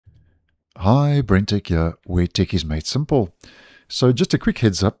Hi, BrenTech here, where tech is made simple. So just a quick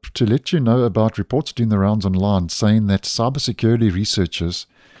heads up to let you know about reports doing the rounds online saying that cybersecurity researchers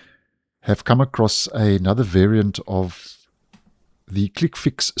have come across another variant of the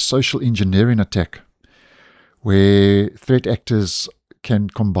ClickFix social engineering attack, where threat actors can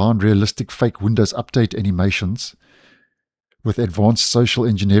combine realistic fake Windows update animations with advanced social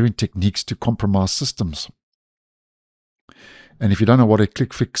engineering techniques to compromise systems. And if you don't know what a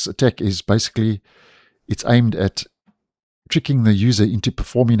ClickFix attack is, basically it's aimed at tricking the user into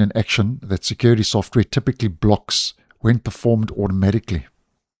performing an action that security software typically blocks when performed automatically.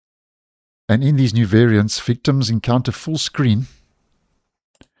 And in these new variants, victims encounter full screen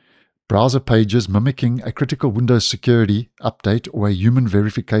browser pages mimicking a critical Windows security update or a human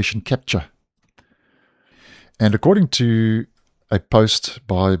verification captcha. And according to a post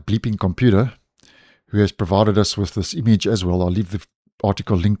by Bleeping Computer, who has provided us with this image as well, I'll leave the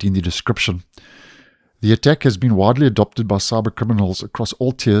article linked in the description. The attack has been widely adopted by cybercriminals across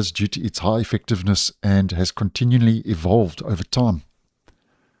all tiers due to its high effectiveness and has continually evolved over time.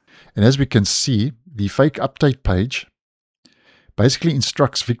 And as we can see, the fake update page basically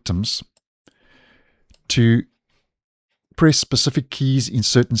instructs victims to press specific keys in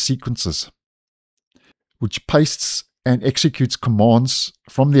certain sequences, which pastes and executes commands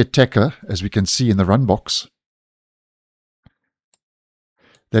from the attacker, as we can see in the run box,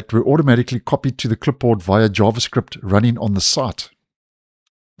 that were automatically copied to the clipboard via JavaScript running on the site.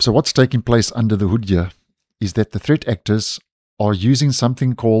 So what's taking place under the hood here is that the threat actors are using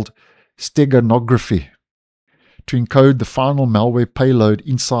something called steganography to encode the final malware payload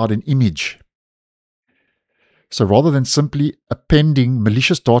inside an image. So rather than simply appending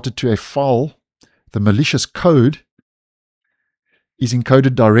malicious data to a file, the malicious code is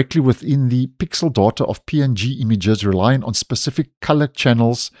encoded directly within the pixel data of PNG images, relying on specific color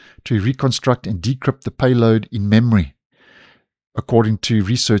channels to reconstruct and decrypt the payload in memory, according to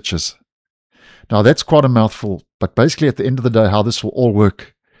researchers. Now that's quite a mouthful, but basically at the end of the day, how this will all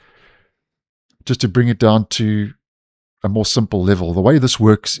work, just to bring it down to a more simple level, the way this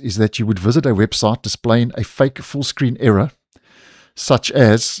works is that you would visit a website displaying a fake full screen error, such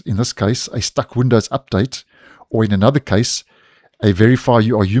as, in this case, a stuck Windows update, or in another case, a verify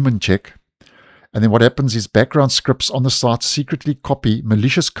you are human check. And then what happens is background scripts on the site secretly copy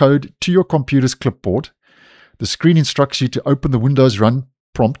malicious code to your computer's clipboard. The screen instructs you to open the Windows Run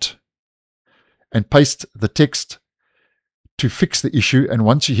prompt and paste the text to fix the issue. And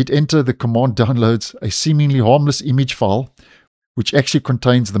once you hit enter, the command downloads a seemingly harmless image file, which actually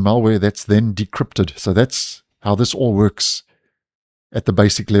contains the malware that's then decrypted. So that's how this all works at the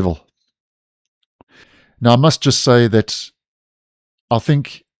basic level. Now, I must just say that I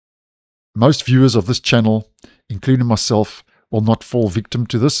think most viewers of this channel, including myself, will not fall victim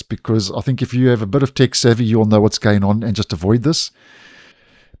to this, because I think if you have a bit of tech savvy, you'll know what's going on and just avoid this.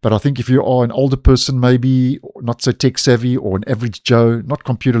 But I think if you are an older person, maybe not so tech savvy, or an average Joe, not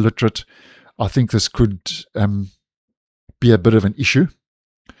computer literate, I think this could be a bit of an issue.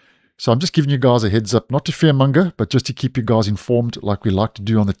 So I'm just giving you guys a heads up, not to fearmonger, but just to keep you guys informed like we like to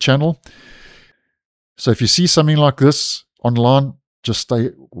do on the channel. So if you see something like this online, just stay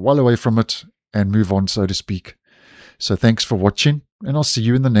well away from it and move on, so to speak. So thanks for watching, and I'll see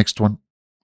you in the next one.